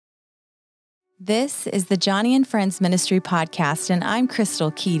This is the Joni and Friends Ministry Podcast, and I'm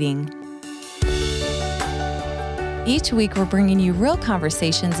Crystal Keating. Each week, we're bringing you real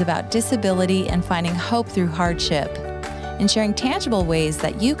conversations about disability and finding hope through hardship, and sharing tangible ways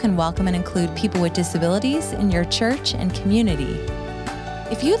that you can welcome and include people with disabilities in your church and community.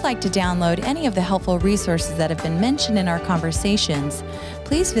 If you'd like to download any of the helpful resources that have been mentioned in our conversations,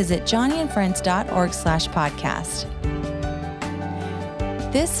 please visit joniandfriends.org/podcast.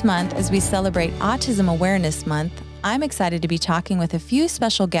 This month, as we celebrate Autism Awareness Month, I'm excited to be talking with a few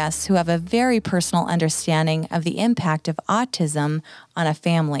special guests who have a very personal understanding of the impact of autism on a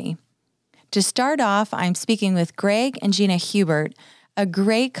family. To start off, I'm speaking with Greg and Gina Hubert, a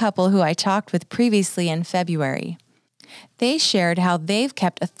great couple who I talked with previously in February. They shared how they've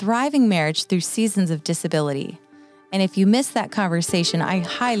kept a thriving marriage through seasons of disability. And if you missed that conversation, I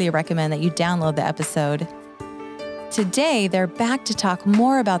highly recommend that you download the episode. Today, they're back to talk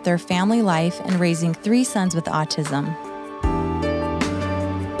more about their family life and raising 3 sons with autism.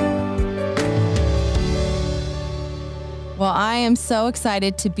 Well, I am so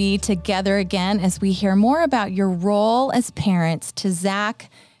excited to be together again as we hear more about your role as parents to Zach,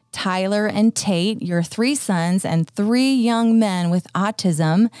 Tyler, and Tate, your 3 sons and 3 young men with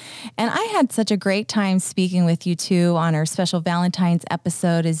autism. And I had such a great time speaking with you two on our special Valentine's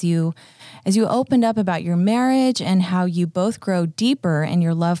episode as you opened up about your marriage and how you both grow deeper in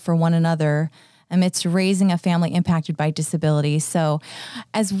your love for one another amidst raising a family impacted by disability. So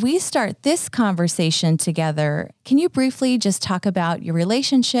as we start this conversation together, can you briefly just talk about your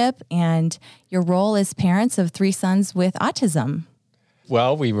relationship and your role as parents of 3 sons with autism?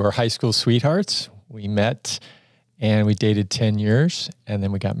 Well, we were high school sweethearts. We met and we dated 10 years and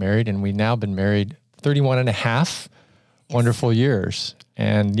then we got married, and we've now been married 31 and a half wonderful years.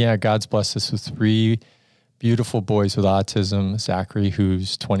 And yeah, God's blessed us with 3 beautiful boys with autism, Zachary,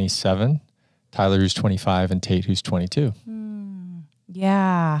 who's 27, Tyler, who's 25, and Tate, who's 22.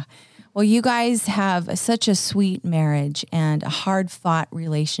 Yeah. Well, you guys have such a sweet marriage and a hard-fought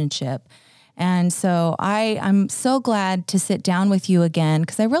relationship. And so I'm so glad to sit down with you again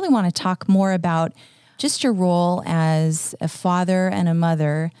because I really want to talk more about just your role as a father and a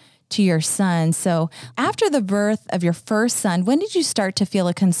mother to your son. So after the birth of your first son, when did you start to feel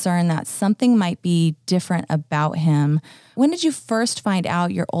a concern that something might be different about him? When did you first find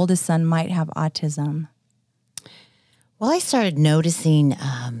out your oldest son might have autism? Well, I started noticing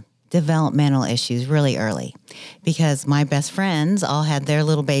developmental issues really early because my best friends all had their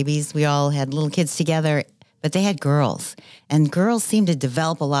little babies. We all had little kids together, but they had girls, and girls seem to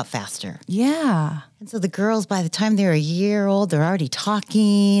develop a lot faster. Yeah. And so the girls, by the time they're a year old, they're already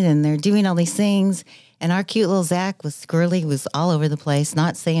talking and they're doing all these things. And our cute little Zach was squirrely, was all over the place,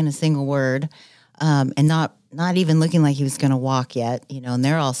 not saying a single word, and not even looking like he was going to walk yet, and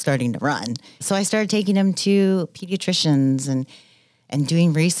they're all starting to run. So I started taking him to pediatricians and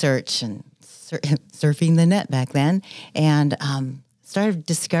doing research and surfing the net back then, and started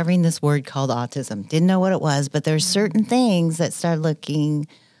discovering this word called autism. Didn't know what it was, but there's certain things that started looking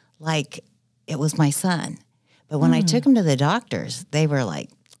like it was my son. But when I took him to the doctors, they were like,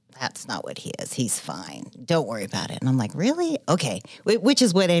 that's not what he is. He's fine. Don't worry about it. And I'm like, really? Okay. Which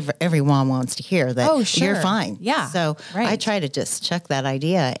is what every mom wants to hear, that you're fine. Yeah. So I try to just chuck that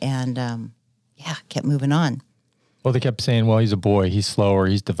idea and, kept moving on. Well, they kept saying, well, he's a boy. He's slower.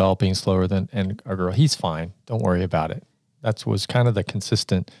 He's developing slower than a girl. He's fine. Don't worry about it. That was kind of the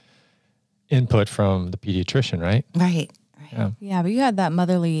consistent input from the pediatrician, right? Right. Yeah, but you had that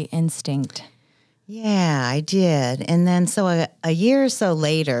motherly instinct. Yeah, I did. And then so a year or so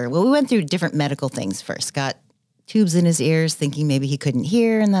later, we went through different medical things first. Got tubes in his ears thinking maybe he couldn't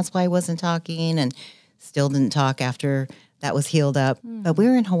hear and that's why he wasn't talking, and still didn't talk after that was healed up. But we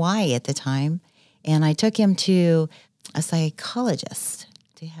were in Hawaii at the time, and I took him to a psychologist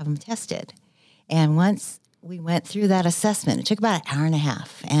to have him tested. And once we went through that assessment, it took about an hour and a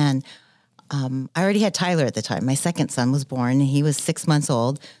half. And I already had Tyler at the time. My second son was born, and he was 6 months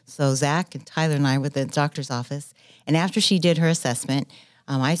old. So Zach and Tyler and I were at the doctor's office. And after she did her assessment,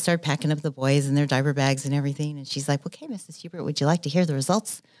 I started packing up the boys in their diaper bags and everything. And she's like, okay, Mrs. Hubert, would you like to hear the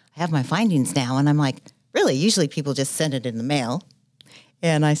results? I have my findings now. And I'm like, really? Usually people just send it in the mail.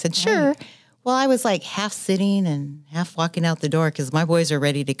 And I said, sure. Right. Well, I was like half sitting and half walking out the door because my boys are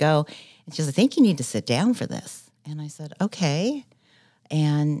ready to go. And she's like, I think you need to sit down for this. And I said, okay.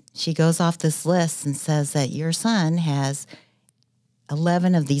 And she goes off this list and says that your son has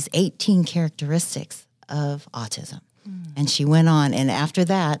 11 of these 18 characteristics of autism. And she went on. And after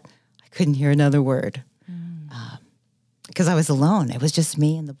that, I couldn't hear another word because I was alone. It was just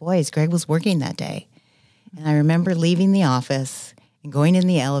me and the boys. Greg was working that day. And I remember leaving the office and going in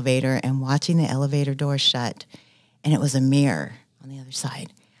the elevator and watching the elevator door shut. And it was a mirror on the other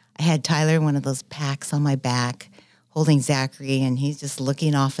side. I had Tyler in one of those packs on my back holding Zachary, and he's just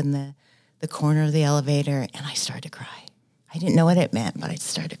looking off in the corner of the elevator, and I started to cry. I didn't know what it meant, but I just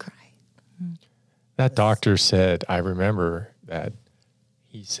started to cry. That doctor said, I remember that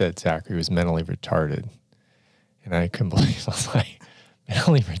he said Zachary was mentally retarded. And I couldn't believe it. I was like,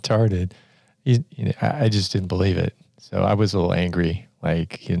 mentally retarded? I just didn't believe it. So I was a little angry,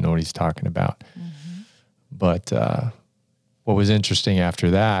 like he didn't know what he's talking about. Mm-hmm. But what was interesting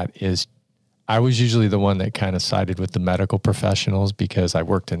after that is I was usually the one that kind of sided with the medical professionals because I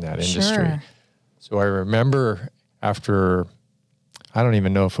worked in that industry. Sure. So I remember after, I don't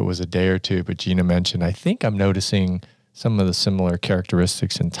even know if it was a day or two, but Gina mentioned, I think I'm noticing some of the similar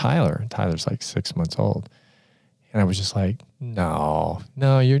characteristics in Tyler. Tyler's like 6 months old. And I was just like, no,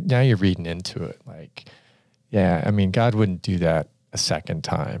 you're reading into it. Like, yeah, I mean, God wouldn't do that a second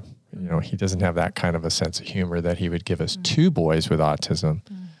time. You know, he doesn't have that kind of a sense of humor that he would give us two boys with autism.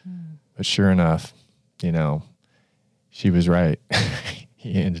 Mm-hmm. But sure enough, you know, she was right.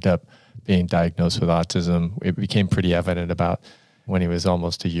 He ended up being diagnosed with autism. It became pretty evident about when he was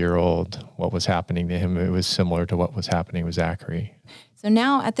almost a year old, what was happening to him. It was similar to what was happening with Zachary. So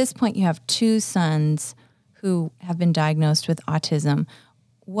now at this point, you have two sons who have been diagnosed with autism.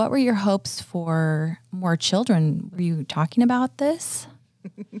 What were your hopes for more children? Were you talking about this?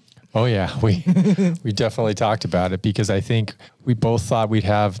 Oh yeah, we definitely talked about it because I think we both thought we'd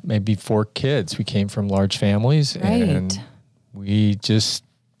have maybe 4 kids. We came from large families, right, and we just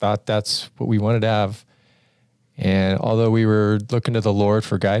thought that's what we wanted to have. And although we were looking to the Lord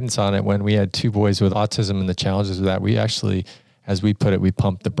for guidance on it, when we had 2 boys with autism and the challenges of that, we actually, as we put it, we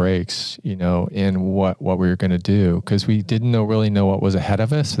pumped the brakes, you know, in what we were going to do because we didn't really know what was ahead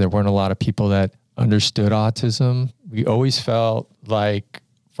of us. There weren't a lot of people that understood autism. We always felt like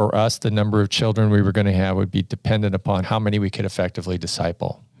for us, the number of children we were going to have would be dependent upon how many we could effectively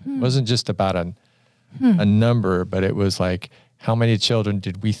disciple. It wasn't just about a number, but it was like, how many children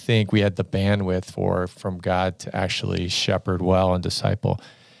did we think we had the bandwidth for from God to actually shepherd well and disciple?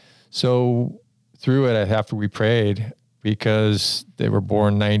 So through it, after we prayed, because they were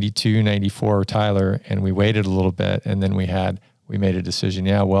born 92, 94, Tyler, and we waited a little bit, and then we made a decision,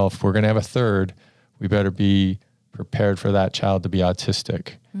 yeah, well, if we're going to have a third, we better be prepared for that child to be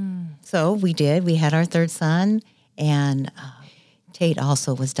autistic. So we did. We had our third son, and Tate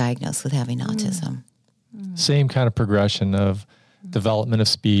also was diagnosed with having autism. Same kind of progression of development of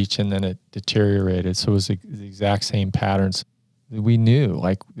speech, and then it deteriorated. So it was the exact same patterns. We knew,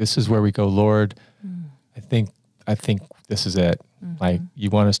 like, this is where we go, Lord, I think this is it. Like, you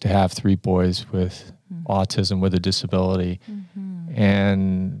want us to have 3 boys with autism, with a disability.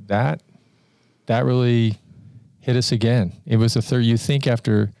 And that really hit us again. It was the third. You think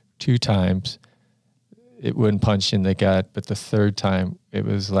after 2 times, it wouldn't punch you in the gut, but the third time, it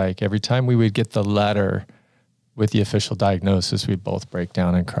was like every time we would get the letter with the official diagnosis, we'd both break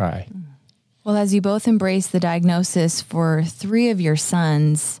down and cry. Well, as you both embraced the diagnosis for 3 of your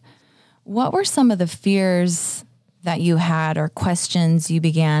sons, what were some of the fears that you had or questions you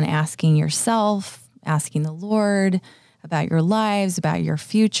began asking yourself, asking the Lord about your lives, about your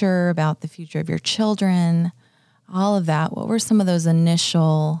future, about the future of your children, all of that? What were some of those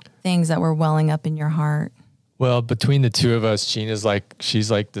initial things that were welling up in your heart? Well, between the 2 of us, Gina's like, she's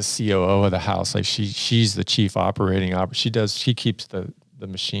like the COO of the house. Like she's the chief operating officer. She keeps the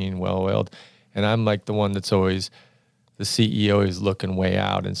machine well-oiled. And I'm like the one that's always, the CEO is looking way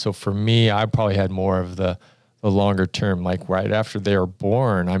out. And so for me, I probably had more of the longer term, like right after they were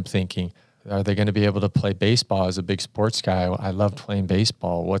born, I'm thinking, are they going to be able to play baseball? As a big sports guy, I loved playing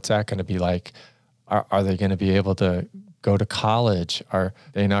baseball. What's that going to be like? Are they going to be able to go to college? Are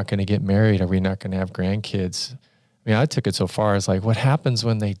they not going to get married? Are we not going to have grandkids? I mean, I took it so far as like, what happens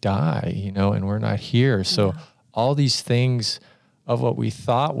when they die, you know, and we're not here? So all these things of what we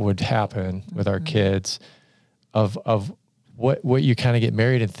thought would happen with our kids, of what you kind of get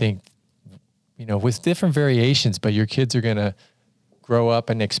married and think, you know, with different variations, but your kids are going to grow up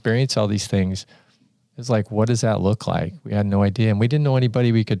and experience all these things. It's like, what does that look like? We had no idea. And we didn't know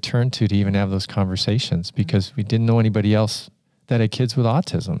anybody we could turn to even have those conversations because we didn't know anybody else that had kids with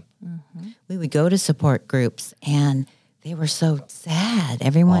autism. We would go to support groups and they were so sad.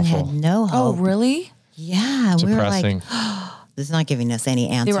 Everyone Awful. had no hope. Oh, really? Yeah. Depressing. We were like, this is not giving us any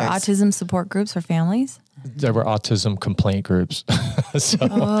answers. They were autism support groups for families? There were autism complaint groups.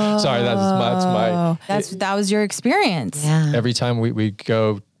 Sorry, that was your experience. Yeah. every time we'd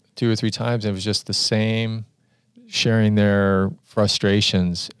go 2 or 3 times, it was just the same sharing their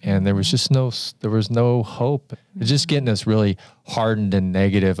frustrations, and there was no hope. It's just getting us really hardened and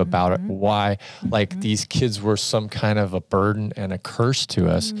negative about it. Why, like these kids were some kind of a burden and a curse to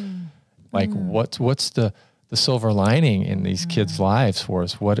us. Like what's the silver lining in these kids' lives for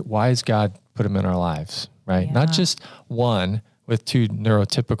us? Why has God put them in our lives, right? Yeah. Not just one with 2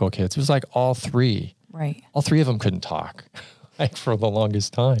 neurotypical kids. It was like all 3. Right. All 3 of them couldn't talk, like for the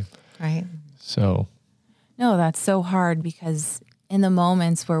longest time. Right. So. No, that's so hard, because in the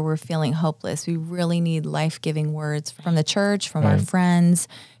moments where we're feeling hopeless, we really need life-giving words from the church, from our friends,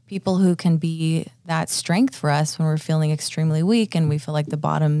 people who can be that strength for us when we're feeling extremely weak and we feel like the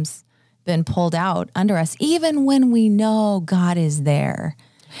bottom's been pulled out under us, even when we know God is there.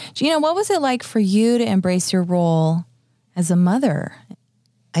 Gina, what was it like for you to embrace your role as a mother?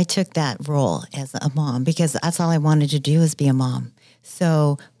 I took that role as a mom because that's all I wanted to do is be a mom.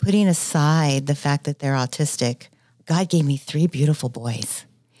 So putting aside the fact that they're autistic, God gave me 3 beautiful boys.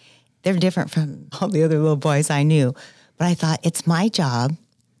 They're different from all the other little boys I knew. But I thought it's my job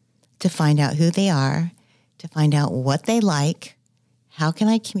to find out who they are, to find out what they like. How can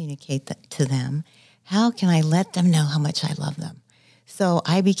I communicate that to them? How can I let them know how much I love them? So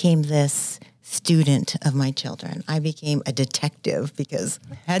I became this student of my children. I became a detective because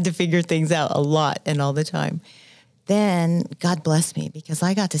I had to figure things out a lot and all the time. Then God blessed me because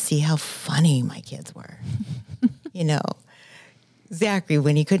I got to see how funny my kids were. You know, Zachary,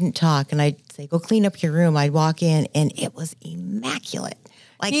 when he couldn't talk and I'd say, go clean up your room, I'd walk in and it was immaculate.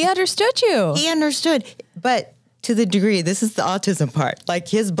 Like He understood you. He understood, but to the degree, this is the autism part. Like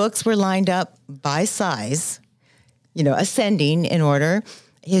his books were lined up by size, you know, ascending in order.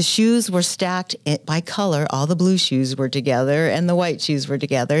 His shoes were stacked by color. All the blue shoes were together and the white shoes were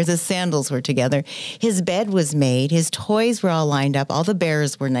together. The sandals were together. His bed was made. His toys were all lined up. All the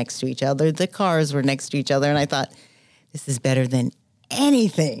bears were next to each other. The cars were next to each other. And I thought, this is better than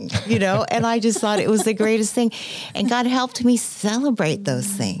anything, you know? And I just thought it was the greatest thing. And God helped me celebrate those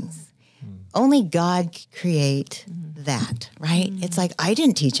things. Only God could create that, right? It's like, I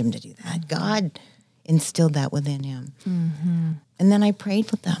didn't teach him to do that. God instilled that within him. And then I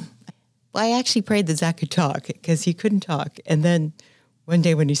prayed with them. Well, I actually prayed that Zach could talk because he couldn't talk. And then one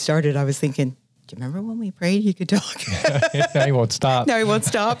day when he started, I was thinking, do you remember when we prayed he could talk? Now he won't stop. No, he won't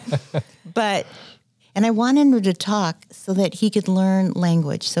stop. And I wanted him to talk so that he could learn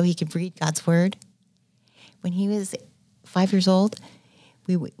language, so he could read God's word. When he was 5 years old,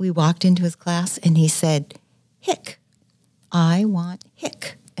 we walked into his class and he said, hick, I want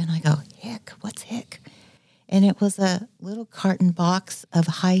hick. And I go, hick, what's hick? And it was a little carton box of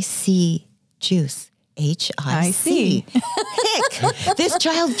high C juice, H-I-C. Hick, this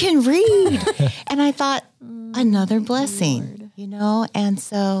child can read. And I thought, another blessing, Lord. You know? And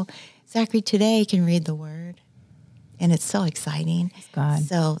so Zachary today can read the word. And it's so exciting. God.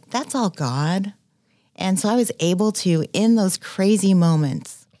 So that's all God. And so I was able to, in those crazy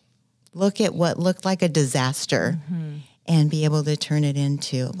moments, look at what looked like a disaster and be able to turn it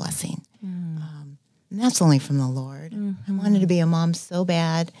into a blessing. And that's only from the Lord. I wanted to be a mom so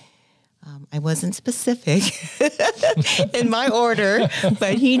bad. I wasn't specific in my order,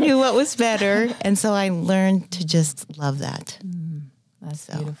 but he knew what was better. And so I learned to just love that. That's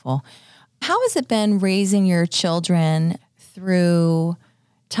beautiful. How has it been raising your children through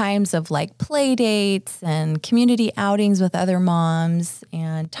times of like play dates and community outings with other moms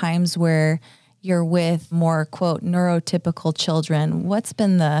and times where you're with more, quote, neurotypical children? What's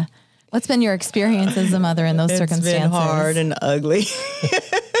been your experience as a mother in those circumstances? It's been hard and ugly,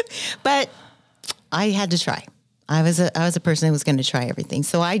 but I had to try. I was a person who was going to try everything.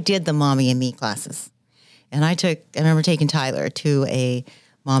 So I did the Mommy and Me classes, and I remember taking Tyler to a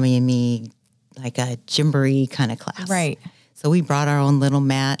Mommy and Me, like a Gymboree kind of class. Right. So we brought our own little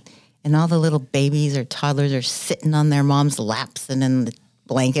mat, and all the little babies or toddlers are sitting on their mom's laps and in the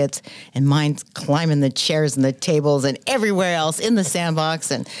blankets, and mine's climbing the chairs and the tables and everywhere else in the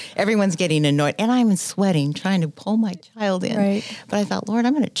sandbox, and everyone's getting annoyed. And I'm sweating trying to pull my child in. Right. But I thought, Lord,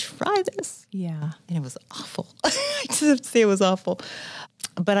 I'm going to try this. Yeah. And it was awful. I just have to say it was awful.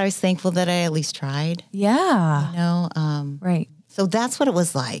 But I was thankful that I at least tried. Yeah. You know? Right. So that's what it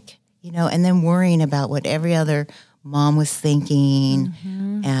was like, you know, and then worrying about what every other mom was thinking.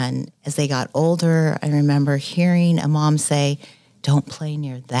 And as they got older, I remember hearing a mom say, don't play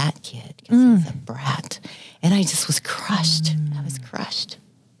near that kid because he's a brat. And I just was crushed. I was crushed.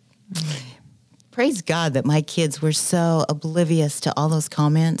 Praise God that my kids were so oblivious to all those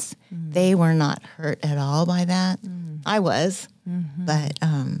comments. They were not hurt at all by that. I was. But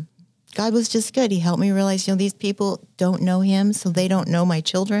God was just good. He helped me realize, you know, these people don't know him, so they don't know my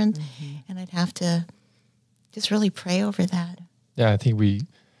children. And I'd have to just really pray over that. Yeah, I think we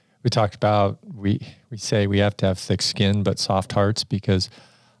talked about, we say we have to have thick skin but soft hearts, because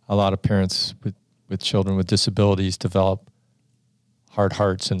a lot of parents with children with disabilities develop hard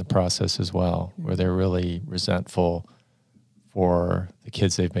hearts in the process as well, where they're really resentful for the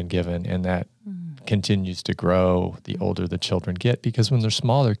kids they've been given, and that continues to grow the older the children get, because when they're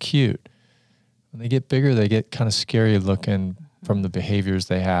small, they're cute. When they get bigger, they get kind of scary looking from the behaviors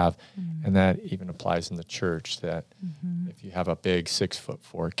they have. And that even applies in the church, that if you have a big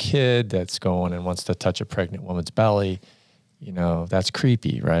 6'4" kid that's going and wants to touch a pregnant woman's belly, you know, that's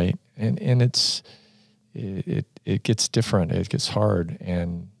creepy, right? And it gets different. It gets hard.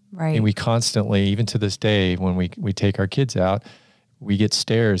 And we constantly, even to this day, when we take our kids out, we get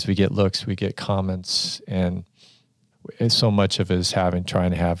stares, we get looks, we get comments, and so much of it is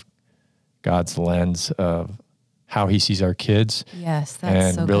trying to have God's lens of how he sees our kids. Yes, that's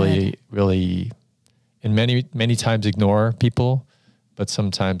and so really, good. really, and many times ignore people, but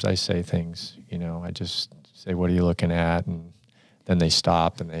sometimes I say things, you know, I just say, what are you looking at? And then they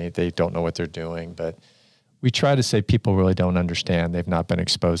stop and they don't know what they're doing. But we try to say people really don't understand. They've not been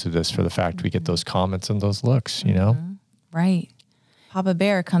exposed to this for the fact we get those comments and those looks, you know? Right. Papa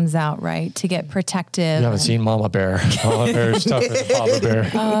Bear comes out, right, to get protective. You haven't seen Mama Bear. Mama Bear is tougher than Papa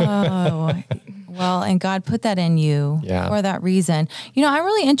Bear. Oh, well, and God put that in you for that reason. You know, I'm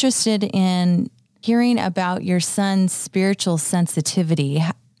really interested in hearing about your son's spiritual sensitivity.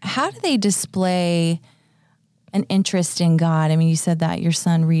 How do they display an interest in God? I mean, you said that your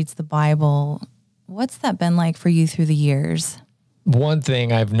son reads the Bible. What's that been like for you through the years? One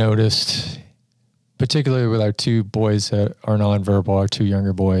thing I've noticed, particularly with our two boys that are nonverbal, our two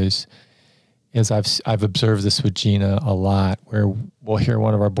younger boys, is I've observed this with Gina a lot, where we'll hear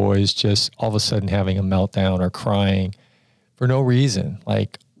one of our boys just all of a sudden having a meltdown or crying for no reason,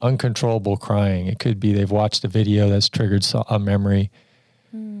 like uncontrollable crying. It could be they've watched a video that's triggered a memory.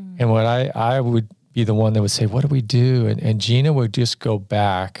 And what I would be the one that would say, what do we do? And Gina would just go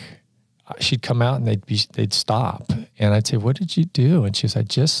back. She'd come out and they'd stop. And I'd say, what did you do? And she was, I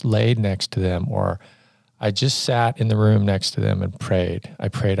just laid next to them, or I just sat in the room next to them and prayed. I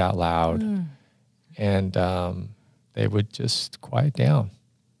prayed out loud. And they would just quiet down.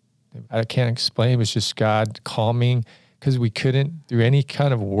 I can't explain. It was just God calming, because we couldn't, through any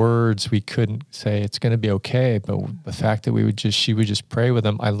kind of words, we couldn't say it's going to be okay. But the fact that she would just pray with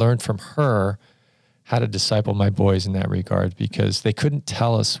them, I learned from her how to disciple my boys in that regard, because they couldn't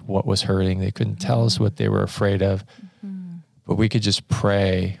tell us what was hurting. They couldn't tell us what they were afraid of, but we could just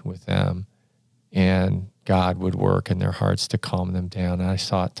pray with them, and God would work in their hearts to calm them down. And I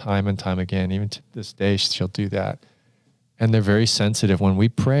saw it time and time again. Even to this day, she'll do that. And they're very sensitive. When we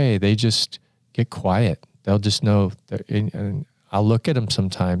pray, they just get quiet. They'll just know. And I'll look at them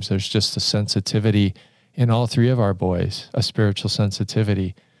sometimes. There's just a sensitivity in all three of our boys, a spiritual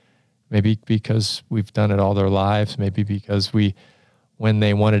sensitivity. Maybe because we've done it all their lives. Maybe because when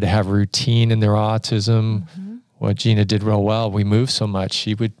they wanted to have routine in their autism, what Gina did real well, we moved so much,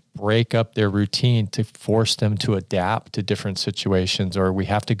 she would break up their routine to force them to adapt to different situations, or we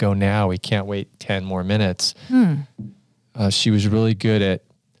have to go now, we can't wait 10 more minutes. She was really good at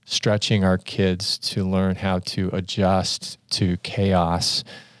stretching our kids to learn how to adjust to chaos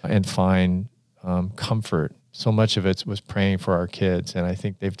and find comfort. So much of it was praying for our kids, and I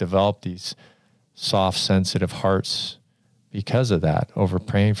think they've developed these soft, sensitive hearts because of that, over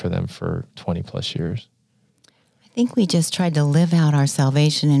praying for them for 20 plus years. I think we just tried to live out our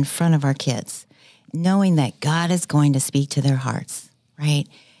salvation in front of our kids, knowing that God is going to speak to their hearts, right?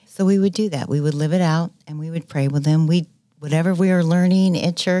 So we would do that. We would live it out, and we would pray with them. Whatever we were learning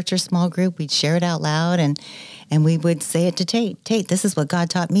at church or small group, we'd share it out loud, and we would say it to Tate. Tate, this is what God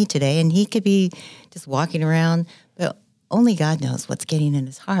taught me today. And he could be just walking around, but only God knows what's getting in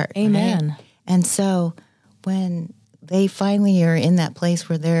his heart. Amen. Right? And so when they finally are in that place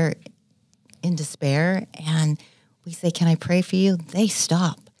where they're in despair, and we say, can I pray for you? They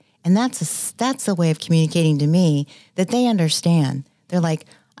stop. And that's a way of communicating to me that they understand. They're like,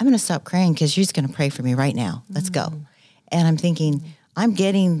 I'm going to stop crying because you're just going to pray for me right now. Let's go. And I'm thinking, I'm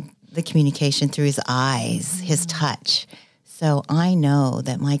getting the communication through his eyes, his touch. So I know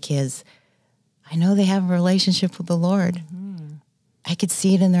that my kids, I know they have a relationship with the Lord. I could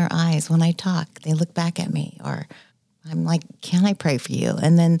see it in their eyes when I talk. They look back at me, or I'm like, can I pray for you?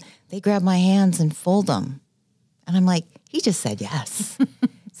 And then they grab my hands and fold them. And I'm like, he just said yes.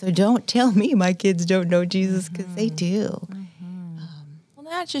 So don't tell me my kids don't know Jesus, because they do. Well,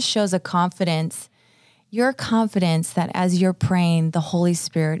 that just shows a confidence. Your confidence that as you're praying, the Holy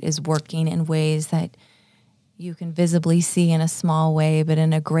Spirit is working in ways that you can visibly see in a small way, but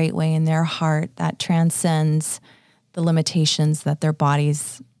in a great way in their heart that transcends the limitations that their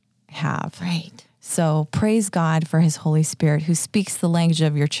bodies have. Right. So praise God for his Holy Spirit who speaks the language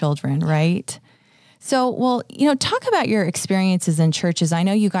of your children, right? So, well, talk about your experiences in churches. I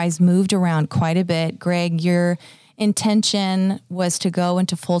know you guys moved around quite a bit. Greg, your intention was to go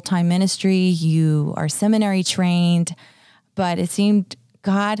into full-time ministry. You are seminary trained, but it seemed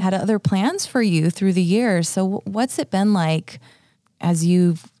God had other plans for you through the years. So what's it been like as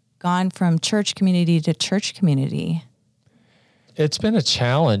you've gone from church community to church community? It's been a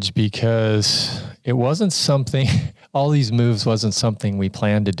challenge because it wasn't something, all these moves wasn't something we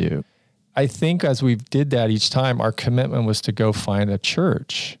planned to do. I think as we did that each time, our commitment was to go find a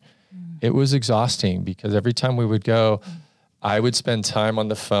church. It was exhausting because every time we would go, I would spend time on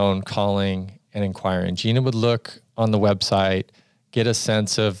the phone calling and inquiring. Gina would look on the website, get a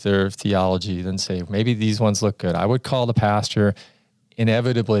sense of their theology, then say, maybe these ones look good. I would call the pastor.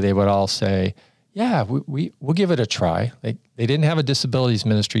 Inevitably, they would all say, yeah, we'll give it a try. They didn't have a disabilities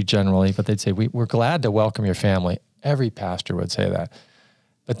ministry generally, but they'd say, we're glad to welcome your family. Every pastor would say that.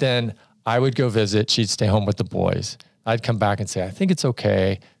 But then I would go visit. She'd stay home with the boys. I'd come back and say, I think it's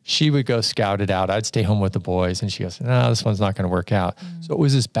okay. She would go scout it out. I'd stay home with the boys. And she goes, no, this one's not going to work out. So it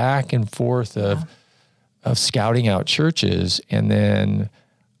was this back and forth of scouting out churches. And then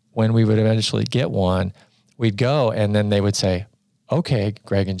when we would eventually get one, we'd go and then they would say, okay,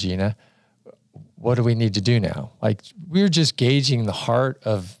 Greg and Gina, what do we need to do now? Like we were just gauging the heart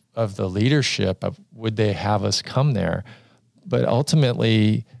of the leadership of would they have us come there? But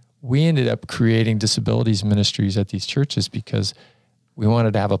ultimately, we ended up creating disabilities ministries at these churches because we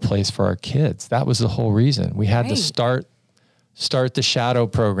wanted to have a place for our kids. That was the whole reason. We had to start the shadow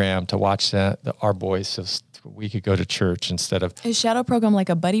program to watch our boys so we could go to church instead of... Is shadow program like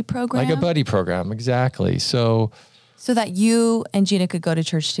a buddy program? Like a buddy program, exactly. So that you and Gina could go to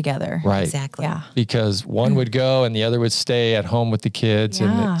church together. Right. Exactly. Yeah. Because one would go and the other would stay at home with the kids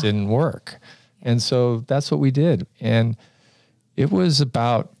and it didn't work. And so that's what we did. And it was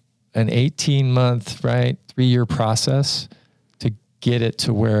about an 18-month, 3-year process to get it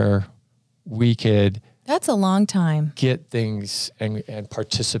to where we could... That's a long time. Get things and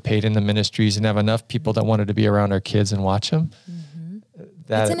participate in the ministries and have enough people that wanted to be around our kids and watch them.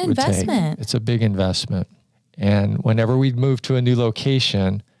 That it's an investment. It's a big investment. And whenever we'd move to a new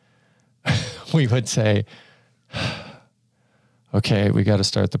location, we would say, okay, we got to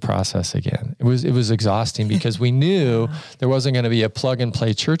start the process again. It was exhausting because we knew there wasn't going to be a plug and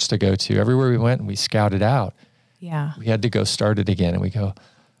play church to go to. Everywhere we went and we scouted out. Yeah. We had to go start it again. And we go,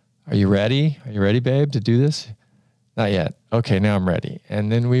 are you ready? Are you ready, babe, to do this? Not yet. Okay, now I'm ready.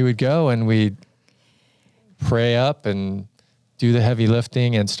 And then we would go and we'd pray up and do the heavy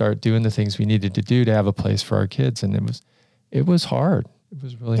lifting and start doing the things we needed to do to have a place for our kids. And it was hard. It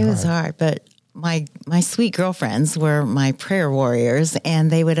was really hard. It was hard, but my sweet girlfriends were my prayer warriors, and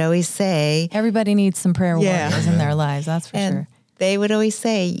they would always say... Everybody needs some prayer warriors in their lives, that's for sure. They would always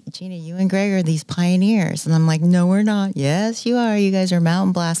say, Gina, you and Greg are these pioneers. And I'm like, no, we're not. Yes, you are. You guys are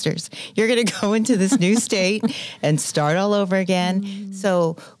mountain blasters. You're going to go into this new state and start all over again.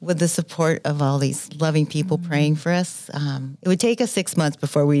 So with the support of all these loving people praying for us, it would take us 6 months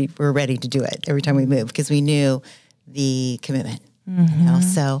before we were ready to do it every time we moved because we knew the commitment.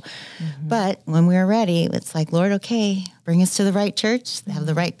 But when we were ready, it's like, Lord, okay, bring us to the right church, have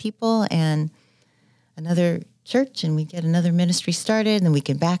the right people and another church, and we get another ministry started, and then we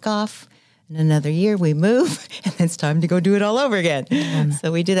can back off. In another year, we move, and it's time to go do it all over again.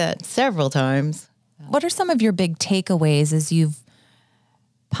 So we did that several times. What are some of your big takeaways as you've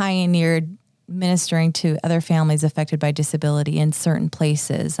pioneered ministering to other families affected by disability in certain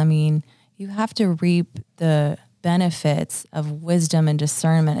places? I mean, you have to reap the benefits of wisdom and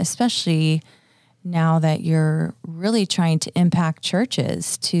discernment, especially now that you're really trying to impact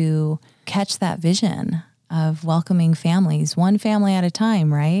churches to catch that vision of welcoming families, one family at a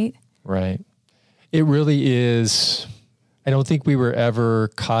time, right? Right. It really is. I don't think we were ever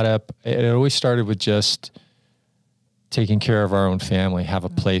caught up. It always started with just taking care of our own family, have a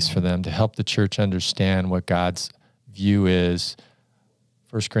place for them, to help the church understand what God's view is.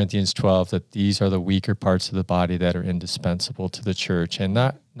 1 Corinthians 12, that these are the weaker parts of the body that are indispensable to the church, and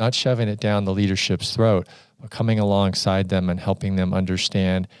not shoving it down the leadership's throat, but coming alongside them and helping them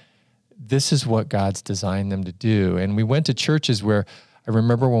understand this is what God's designed them to do. And we went to churches where I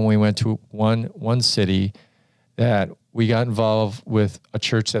remember when we went to one city that we got involved with a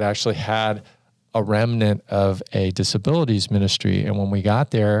church that actually had a remnant of a disabilities ministry. And when we got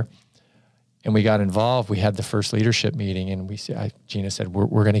there and we got involved, we had the first leadership meeting, and Gina said,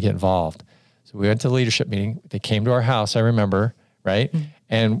 we're going to get involved. So we went to the leadership meeting. They came to our house, I remember, right? Mm-hmm.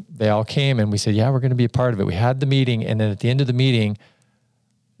 And they all came and we said, yeah, we're going to be a part of it. We had the meeting. And then at the end of the meeting,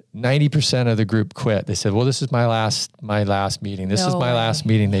 90% of the group quit. They said, well, this is my last meeting. This is my last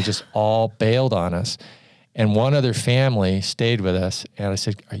meeting. They just all bailed on us. And one other family stayed with us. And I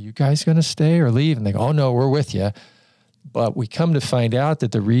said, are you guys going to stay or leave? And they go, oh no, we're with you. But we come to find out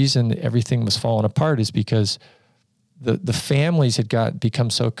that the reason everything was falling apart is because the families had become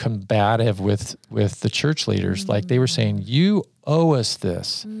so combative with the church leaders. Like they were saying, you owe us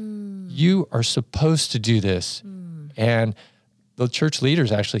this. You are supposed to do this. And the church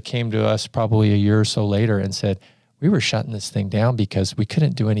leaders actually came to us probably a year or so later and said, we were shutting this thing down because we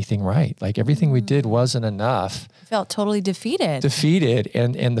couldn't do anything right. Like everything we did wasn't enough. Felt totally defeated.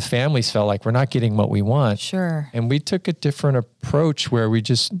 And the families felt like we're not getting what we want. Sure. And we took a different approach where we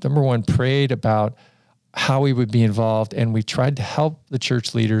just, number one, prayed about how we would be involved. And we tried to help the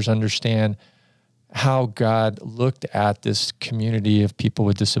church leaders understand how God looked at this community of people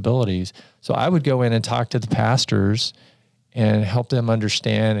with disabilities. So I would go in and talk to the pastors and help them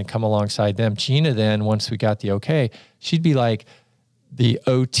understand and come alongside them. Gina then, once we got the okay, she'd be like the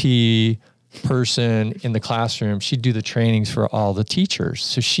OT person in the classroom. She'd do the trainings for all the teachers.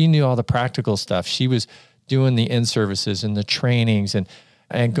 So she knew all the practical stuff. She was doing the in-services and the trainings and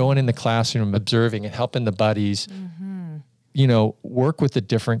going in the classroom, observing and helping the buddies, work with the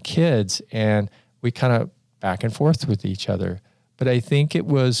different kids. And we kind of back and forth with each other. But I think it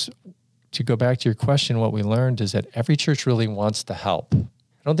was, to go back to your question, what we learned is that every church really wants to help. I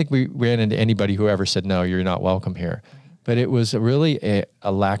don't think we ran into anybody who ever said, no, you're not welcome here. But it was really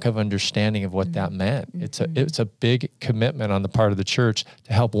a lack of understanding of what that meant. It's a big commitment on the part of the church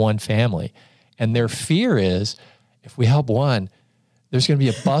to help one family. And their fear is, if we help one, there's going to be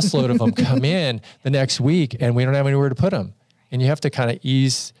a busload of them come in the next week and we don't have anywhere to put them. And you have to kind of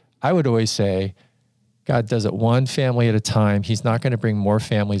ease. I would always say, God does it one family at a time. He's not going to bring more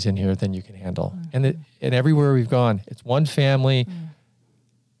families in here than you can handle. And everywhere we've gone, it's one family,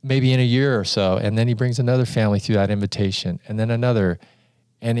 maybe in a year or so, and then he brings another family through that invitation, and then another.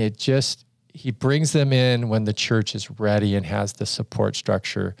 And he brings them in when the church is ready and has the support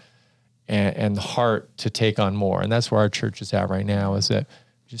structure and the heart to take on more. And that's where our church is at right now, is that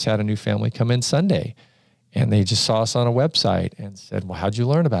we just had a new family come in Sunday. And they just saw us on a website and said, well, how'd you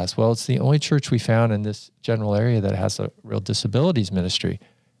learn about us? Well, it's the only church we found in this general area that has a real disabilities ministry.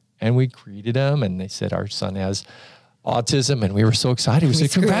 And we greeted them and they said, our son has autism. And we were so excited. We said,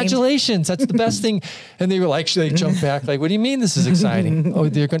 congratulations, that's the best thing. And they were like, they jumped back like, what do you mean this is exciting? Oh,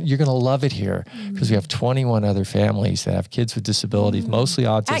 you're going to love it here. Because we have 21 other families that have kids with disabilities, mostly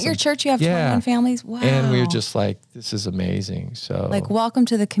autism. At your church, you have 21 families? Wow. And we were just like, this is amazing. So, like, welcome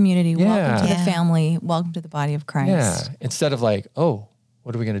to the community. Welcome to the family. Welcome to the body of Christ. Yeah. Instead of like, oh,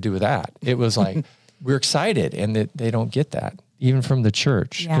 what are we going to do with that? It was like, we're excited. And they don't get that, even from the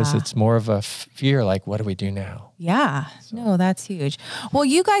church, because it's more of a fear, like, what do we do now? Yeah, no, that's huge. Well,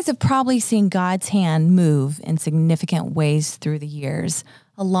 you guys have probably seen God's hand move in significant ways through the years,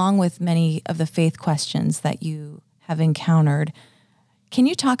 along with many of the faith questions that you have encountered. Can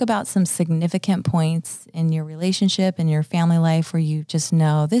you talk about some significant points in your relationship and your family life where you just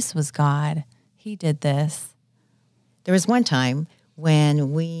know this was God? He did this. There was one time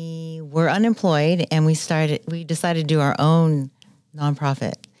when we were unemployed and we decided to do our own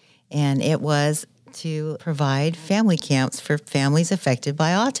nonprofit. And it was to provide family camps for families affected by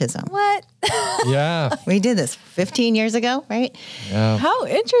autism. What? Yeah. We did this 15 years ago, right? Yeah. How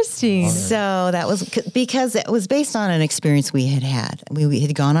interesting. So that was because it was based on an experience we had had. We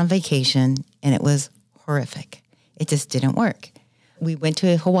had gone on vacation and it was horrific. It just didn't work. We went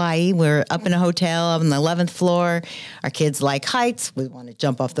to Hawaii. We're up in a hotel on the 11th floor. Our kids like heights. We want to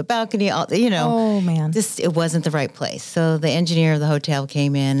jump off the balcony. Oh, man. It wasn't the right place. So the engineer of the hotel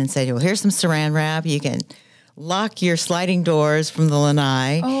came in and said, well, here's some saran wrap. You can lock your sliding doors from the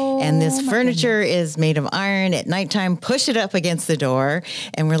lanai. And this furniture is made of iron. At nighttime, push it up against the door.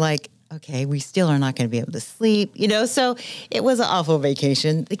 And we're like, okay, we still are not going to be able to sleep, so it was an awful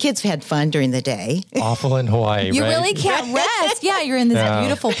vacation. The kids had fun during the day. Awful in Hawaii, You right? really can't rest. Yeah, you're in this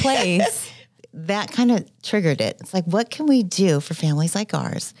beautiful place. That kind of triggered it. It's like, what can we do for families like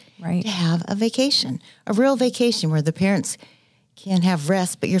ours to have a vacation, a real vacation where the parents can have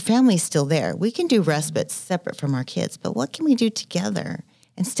rest, but your family's still there. We can do respite separate from our kids, but what can we do together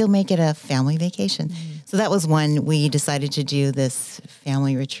and still make it a family vacation? So that was when we decided to do this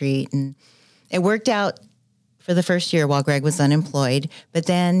family retreat. And it worked out for the first year while Greg was unemployed. But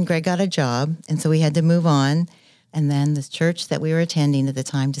then Greg got a job, and so we had to move on. And then this church that we were attending at the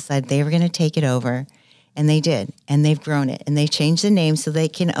time decided they were going to take it over. And they did. And they've grown it. And they changed the name so they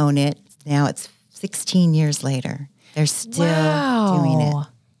can own it. Now it's 16 years later. They're still doing it.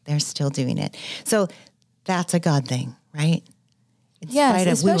 They're still doing it. So that's a God thing, right? Yes,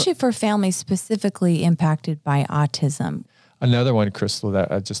 especially for families specifically impacted by autism. Another one, Crystal,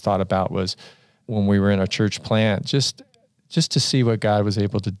 that I just thought about was when we were in a church plant, just to see what God was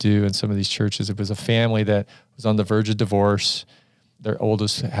able to do in some of these churches. It was a family that was on the verge of divorce. Their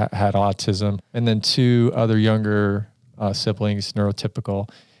oldest had autism, and then 2 other younger siblings, neurotypical.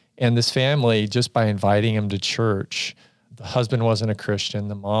 And this family, just by inviting him to church, the husband wasn't a Christian,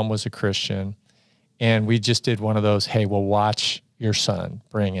 the mom was a Christian, and we just did one of those, hey, we'll watch your son,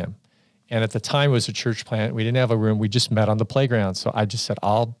 bring him. And at the time it was a church plant. We didn't have a room. We just met on the playground. So I just said,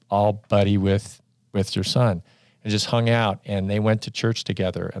 I'll buddy with your son, and just hung out. And they went to church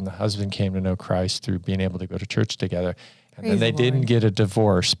together, and the husband came to know Christ through being able to go to church together. And then they didn't get a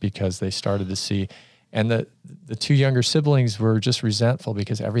divorce because they started to see. And the 2 younger siblings were just resentful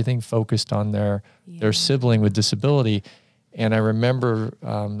because everything focused on their sibling with disability. And I remember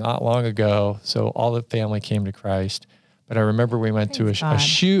not long ago, so all the family came to Christ. But I remember we went to a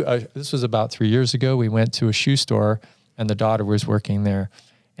shoe, this was about 3 years ago, we went to a shoe store, and the daughter was working there.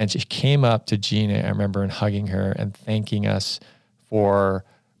 And she came up to Gina, I remember, and hugging her and thanking us for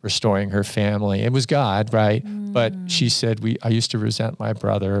restoring her family. It was God, right? But she said, I used to resent my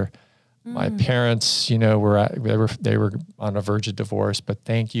brother. My parents, they were on a verge of divorce, but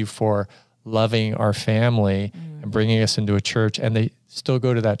thank you for loving our family and bringing us into a church. And they still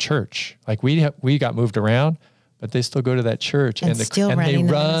go to that church. Like we got moved around, but they still go to that church, and they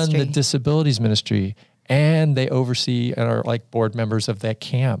run the disabilities ministry, and they oversee and are like board members of that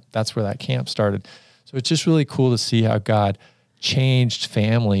camp. That's where that camp started. So it's just really cool to see how God changed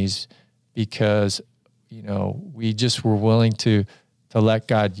families because, we just were willing to let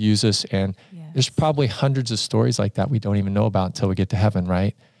God use us. And there's probably hundreds of stories like that we don't even know about until we get to heaven,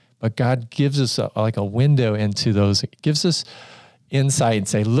 right? But God gives us a window into those. It gives us insight and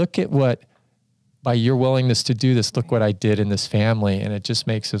say, look at what, by your willingness to do this, look what I did in this family. And it just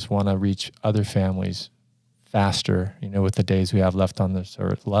makes us want to reach other families faster, with the days we have left on this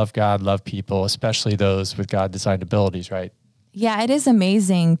earth. Love God, love people, especially those with God-designed abilities, right? Yeah, it is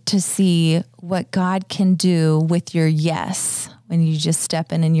amazing to see what God can do with your yes when you just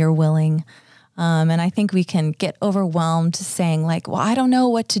step in and you're willing. And I think we can get overwhelmed saying like, well, I don't know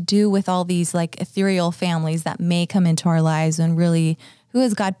what to do with all these like ethereal families that may come into our lives, and really, who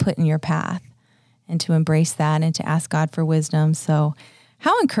has God put in your path? And to embrace that and to ask God for wisdom. So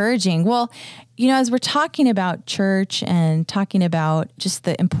how encouraging. Well, as we're talking about church and talking about just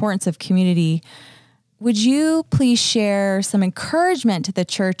the importance of community, would you please share some encouragement to the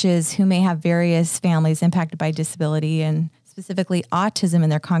churches who may have various families impacted by disability and specifically autism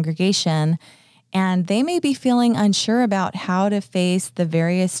in their congregation, and they may be feeling unsure about how to face the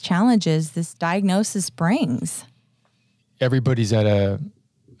various challenges this diagnosis brings? Everybody's at a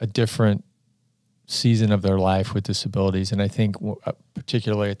different season of their life with disabilities. And I think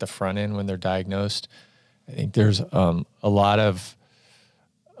particularly at the front end when they're diagnosed, I think there's a lot of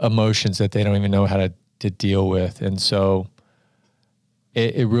emotions that they don't even know how to deal with. And so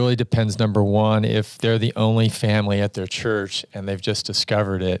it really depends, number one, if they're the only family at their church and they've just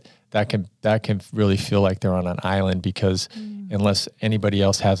discovered it, that can really feel like they're on an island because unless anybody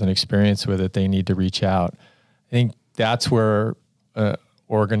else has an experience with it, they need to reach out. I think that's where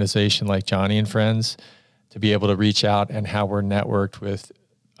organization like Joni and Friends, to be able to reach out, and how we're networked with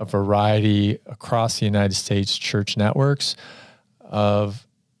a variety across the United States church networks of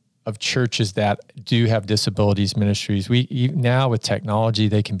churches that do have disabilities ministries. Now with technology,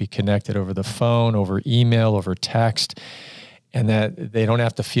 they can be connected over the phone, over email, over text, and that they don't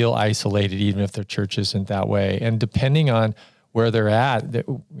have to feel isolated even if their church isn't that way. And depending on where they're at,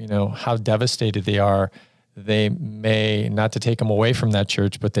 how devastated they are, they may, not to take them away from that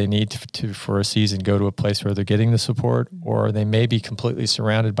church, but they need to for a season, go to a place where they're getting the support, or they may be completely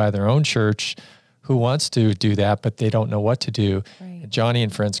surrounded by their own church who wants to do that, but they don't know what to do. Right. And Joni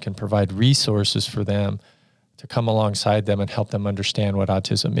and Friends can provide resources for them to come alongside them and help them understand what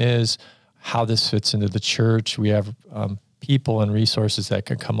autism is, how this fits into the church. We have people and resources that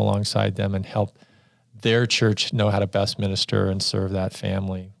can come alongside them and help their church know how to best minister and serve that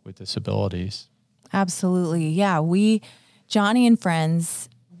family with disabilities. Absolutely. Yeah. Joni and Friends,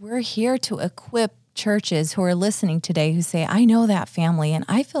 we're here to equip churches who are listening today who say, I know that family and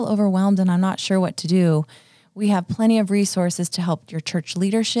I feel overwhelmed and I'm not sure what to do. We have plenty of resources to help your church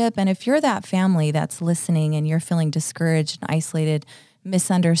leadership. And if you're that family that's listening and you're feeling discouraged and isolated,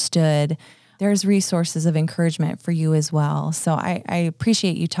 misunderstood, there's resources of encouragement for you as well. So I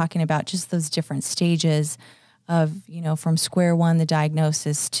appreciate you talking about just those different stages of, from square one, the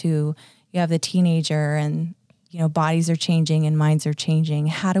diagnosis to you have the teenager and, bodies are changing and minds are changing.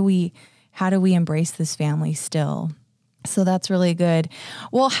 How do we embrace this family still? So that's really good.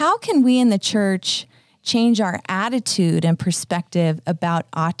 Well, how can we in the church change our attitude and perspective about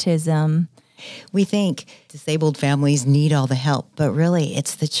autism? We think disabled families need all the help, but really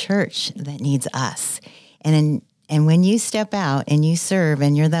it's the church that needs us. And when you step out and you serve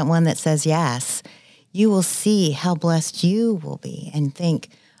and you're that one that says yes, you will see how blessed you will be and think,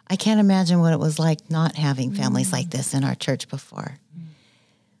 I can't imagine what it was like not having families like this in our church before.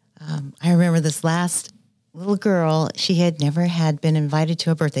 I remember this last little girl, she had never been invited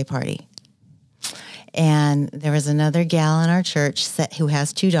to a birthday party. And there was another gal in our church who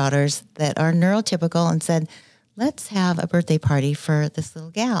has 2 daughters that are neurotypical and said, let's have a birthday party for this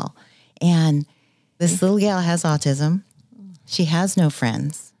little gal. And this little gal has autism. She has no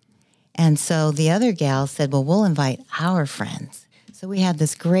friends. And so the other gal said, well, we'll invite our friends. So we had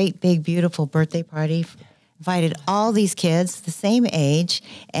this great, big, beautiful birthday party, invited all these kids the same age,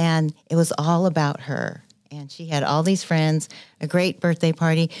 and it was all about her. And she had all these friends, a great birthday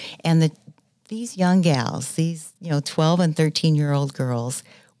party, and these young gals, these 12 and 13-year-old girls,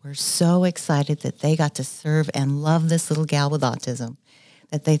 were so excited that they got to serve and love this little gal with autism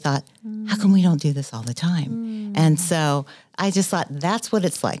that they thought, how come we don't do this all the time? And so I just thought that's what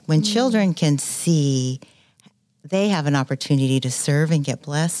it's like. When children can see they have an opportunity to serve and get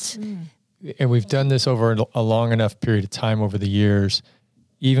blessed. And we've done this over a long enough period of time over the years.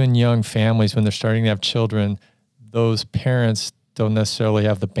 Even young families, when they're starting to have children, those parents don't necessarily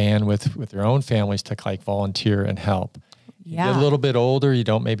have the bandwidth with their own families to volunteer and help. Yeah. You get a little bit older, you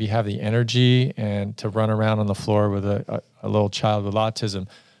don't maybe have the energy and to run around on the floor with a little child with autism.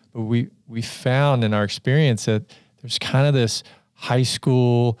 But we found in our experience that there's kind of this high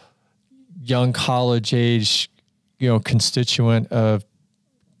school, young college age, constituent of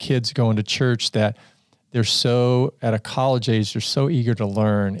kids going to church that they're so, at a college age, they're so eager to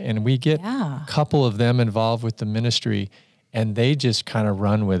learn. And we get a couple of them involved with the ministry, and they just kind of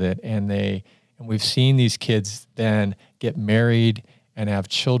run with it. And we've seen these kids then get married and have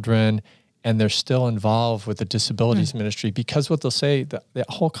children, and they're still involved with the disabilities ministry, because what they'll say, the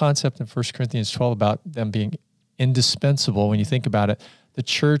whole concept in 1 Corinthians 12 about them being indispensable, when you think about it, the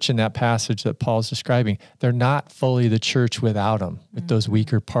church in that passage that Paul's describing, they're not fully the church without them, with those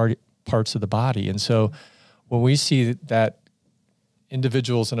weaker parts of the body. And so when we see that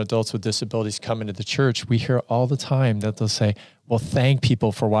individuals and adults with disabilities come into the church, we hear all the time that they'll say, well, thank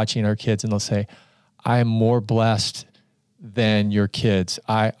people for watching our kids. And they'll say, I am more blessed than your kids.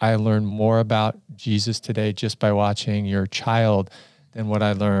 I learned more about Jesus today just by watching your child than what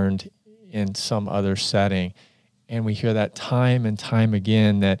I learned in some other setting. And we hear that time and time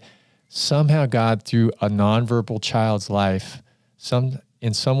again, that somehow God, through a nonverbal child's life,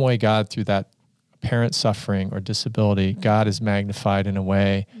 in some way, God, through that parent suffering or disability, God is magnified in a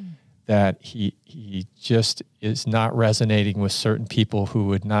way that he just is not resonating with certain people who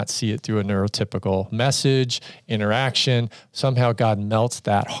would not see it through a neurotypical message, interaction. Somehow God melts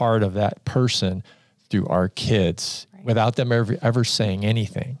that heart of that person through our kids without them ever saying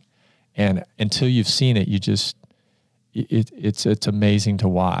anything. And until you've seen it, it's amazing to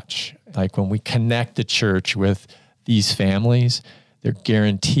watch. Like when we connect the church with these families, they're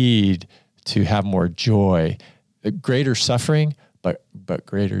guaranteed to have more joy, greater suffering, but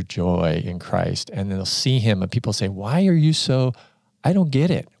greater joy in Christ. And they'll see him, and people say, why are you so, I don't get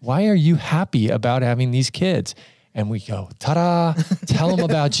it. Why are you happy about having these kids? And we go, ta-da, tell them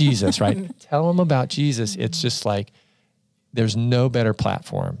about Jesus, right? Tell them about Jesus. It's just like, there's no better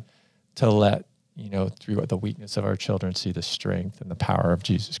platform to let, through the weakness of our children, see the strength and the power of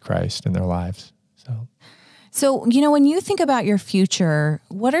Jesus Christ in their lives. So, when you think about your future,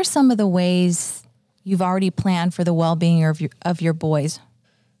 what are some of the ways you've already planned for the well-being of your boys?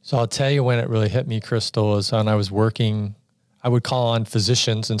 So I'll tell you when it really hit me, Crystal, is when I was working, I would call on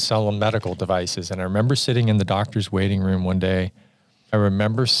physicians and sell them medical devices. And I remember sitting in the doctor's waiting room one day. I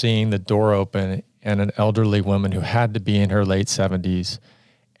remember seeing the door open and an elderly woman who had to be in her late 70s.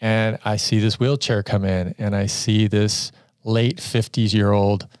 And I see this wheelchair come in, and I see this late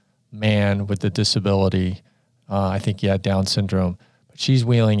 50-year-old man with the disability. I think he had Down syndrome, but she's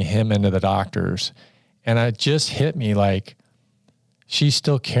wheeling him into the doctors. And it just hit me like, she's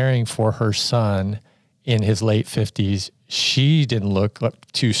still caring for her son in his late 50s. She didn't look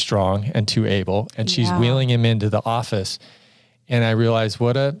too strong and too able, and she's wheeling him into the office. And I realized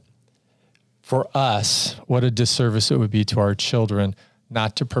what a disservice it would be to our children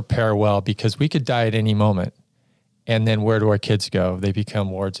not to prepare well, because we could die at any moment. And then where do our kids go? They become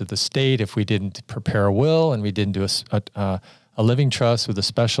wards of the state if we didn't prepare a will and we didn't do a living trust with a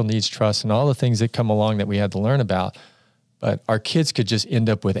special needs trust and all the things that come along that we had to learn about. But our kids could just end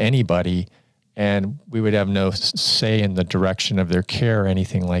up with anybody, and we would have no say in the direction of their care or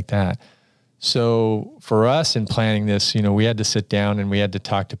anything like that. So for us in planning this, we had to sit down and we had to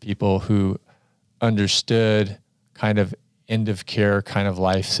talk to people who understood kind of end of care kind of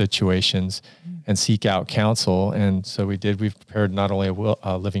life situations and seek out counsel. And so we did. We've prepared not only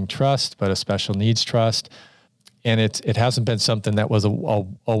a living trust, but a special needs trust. And it hasn't been something that was a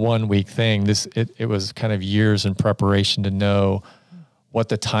 1 week thing. It was kind of years in preparation to know what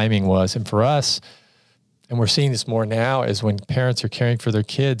the timing was. And for us, and we're seeing this more now, is when parents are caring for their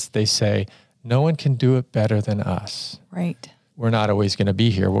kids, they say, no one can do it better than us. Right. We're not always going to be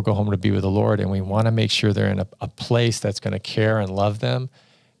here. We'll go home to be with the Lord, and we want to make sure they're in a place that's going to care and love them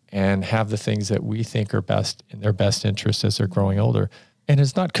and have the things that we think are best in their best interest as they're growing older. And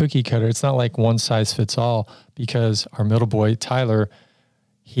it's not cookie cutter. It's not like one size fits all, because our middle boy, Tyler,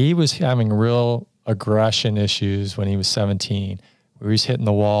 he was having real aggression issues when he was 17, where he was hitting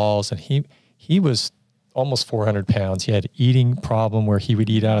the walls, and he was almost 400 pounds. He had an eating problem where he would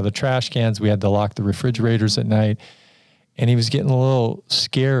eat out of the trash cans. We had to lock the refrigerators at night. And he was getting a little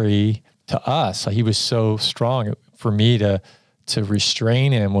scary to us. He was so strong. For me to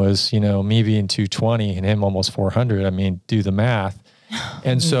restrain him was, me being 220 and him almost 400. I mean, do the math.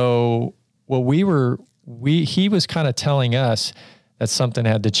 And so he was kind of telling us that something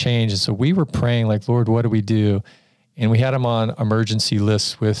had to change. And so we were praying like, Lord, what do we do? And we had him on emergency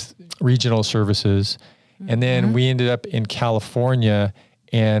lists with regional services. And then we ended up in California,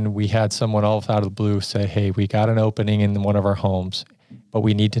 and we had someone all out of the blue say, hey, we got an opening in one of our homes, but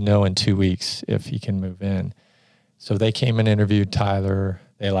we need to know in 2 weeks if he can move in. So they came and interviewed Tyler.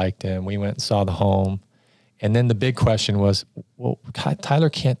 They liked him. We went and saw the home. And then the big question was, well, Tyler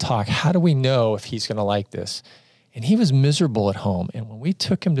can't talk. How do we know if he's going to like this? And he was miserable at home. And when we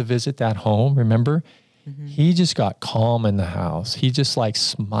took him to visit that home, remember, he just got calm in the house. He just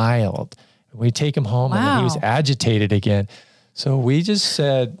smiled. We take him home, and then he was agitated again. So we just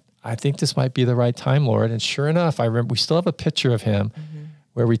said, I think this might be the right time, Lord. And sure enough, I remember we still have a picture of him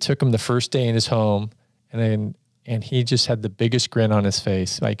where we took him the first day in his home, and he just had the biggest grin on his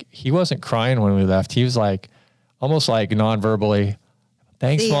face. Like, he wasn't crying when we left. He was almost non-verbally,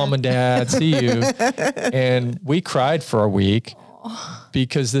 thanks, Mom and Dad, see you. And we cried for a week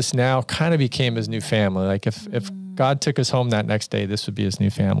because this now kind of became his new family. Like if God took us home that next day, this would be his new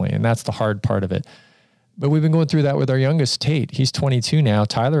family. And that's the hard part of it. But we've been going through that with our youngest, Tate. He's 22 now.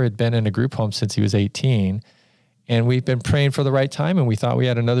 Tyler had been in a group home since he was 18. And we've been praying for the right time. And we thought we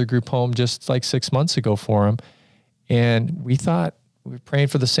had another group home just 6 months ago for him. And we thought we were praying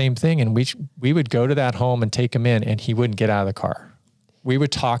for the same thing. And we would go to that home and take him in, and he wouldn't get out of the car. We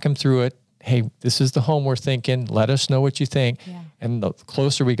would talk him through it. Hey, this is the home we're thinking. Let us know what you think. Yeah. And the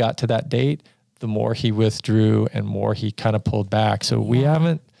closer we got to that date, the more he withdrew and more he kind of pulled back. So we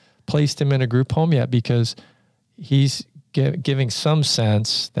haven't placed him in a group home yet because he's giving some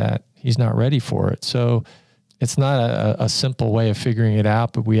sense that he's not ready for it. So it's not a simple way of figuring it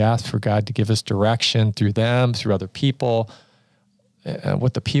out, but we ask for God to give us direction through them, through other people,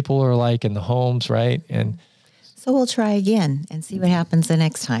 what the people are like in the homes, right? And so we'll try again and see what happens the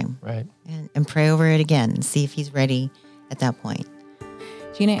next time. Right. And pray over it again and see if he's ready at that point.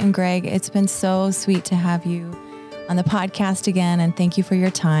 Gina and Greg, it's been so sweet to have you on the podcast again, and thank you for your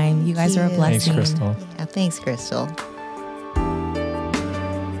time. You guys are a blessing. Thanks, Crystal. Yeah, thanks, Crystal.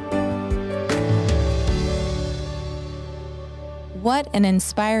 What an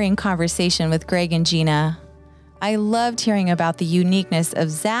inspiring conversation with Greg and Gina. I loved hearing about the uniqueness of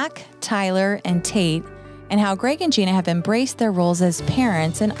Zach, Tyler, and Tate, and how Greg and Gina have embraced their roles as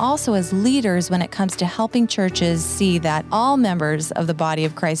parents and also as leaders when it comes to helping churches see that all members of the body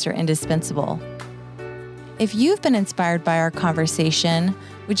of Christ are indispensable. If you've been inspired by our conversation,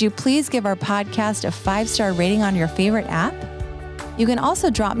 would you please give our podcast a 5-star rating on your favorite app? You can also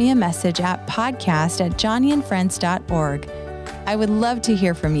drop me a message at podcast@joniandfriends.org. I would love to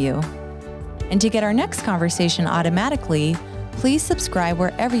hear from you. And to get our next conversation automatically, please subscribe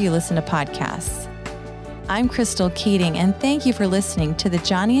wherever you listen to podcasts. I'm Crystal Keating, and thank you for listening to the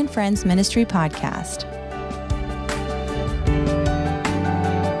Joni and Friends Ministry Podcast.